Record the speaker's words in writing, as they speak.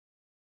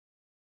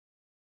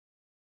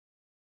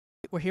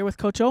We're here with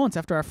Coach Owens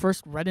after our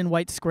first red and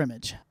white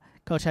scrimmage.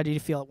 Coach, how did you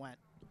feel it went?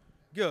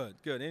 Good,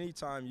 good.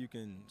 Anytime you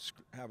can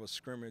have a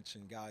scrimmage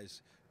and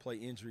guys play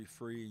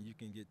injury-free and you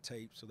can get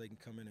tape so they can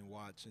come in and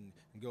watch and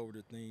go over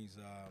the things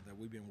that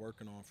we've been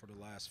working on for the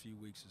last few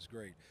weeks is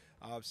great.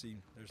 Obviously,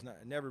 there's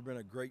never been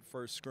a great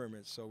first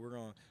scrimmage, so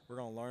we're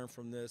gonna learn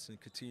from this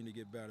and continue to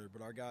get better.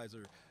 But our guys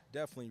are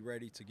definitely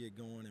ready to get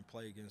going and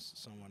play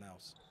against someone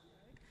else.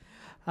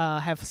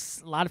 Have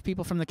a lot of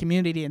people from the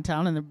community in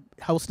town, and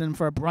they're hosting them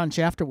for a brunch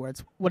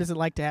afterwards. What is it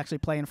like to actually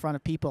play in front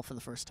of people for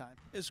the first time?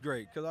 It's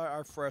great because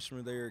our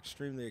freshmen, they are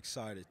extremely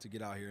excited to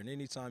get out here. And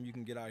anytime you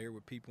can get out here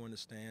with people in the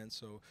stands,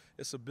 so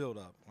it's a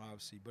build-up,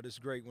 obviously. But it's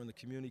great when the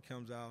community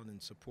comes out and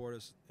support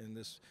us in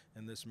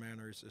this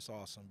manner. It's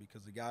awesome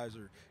because the guys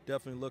are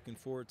definitely looking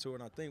forward to it.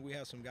 And I think we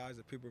have some guys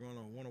that people are going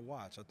to want to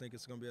watch. I think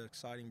it's going to be an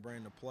exciting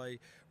brand to play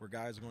where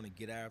guys are going to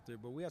get after it.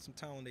 But we have some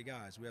talented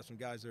guys. We have some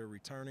guys that are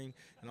returning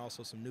and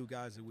also some new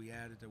guys that we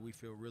added that we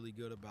feel really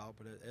good about.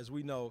 But as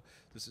we know,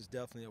 this is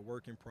definitely a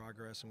work in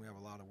progress, and we have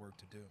a lot of work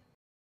to do.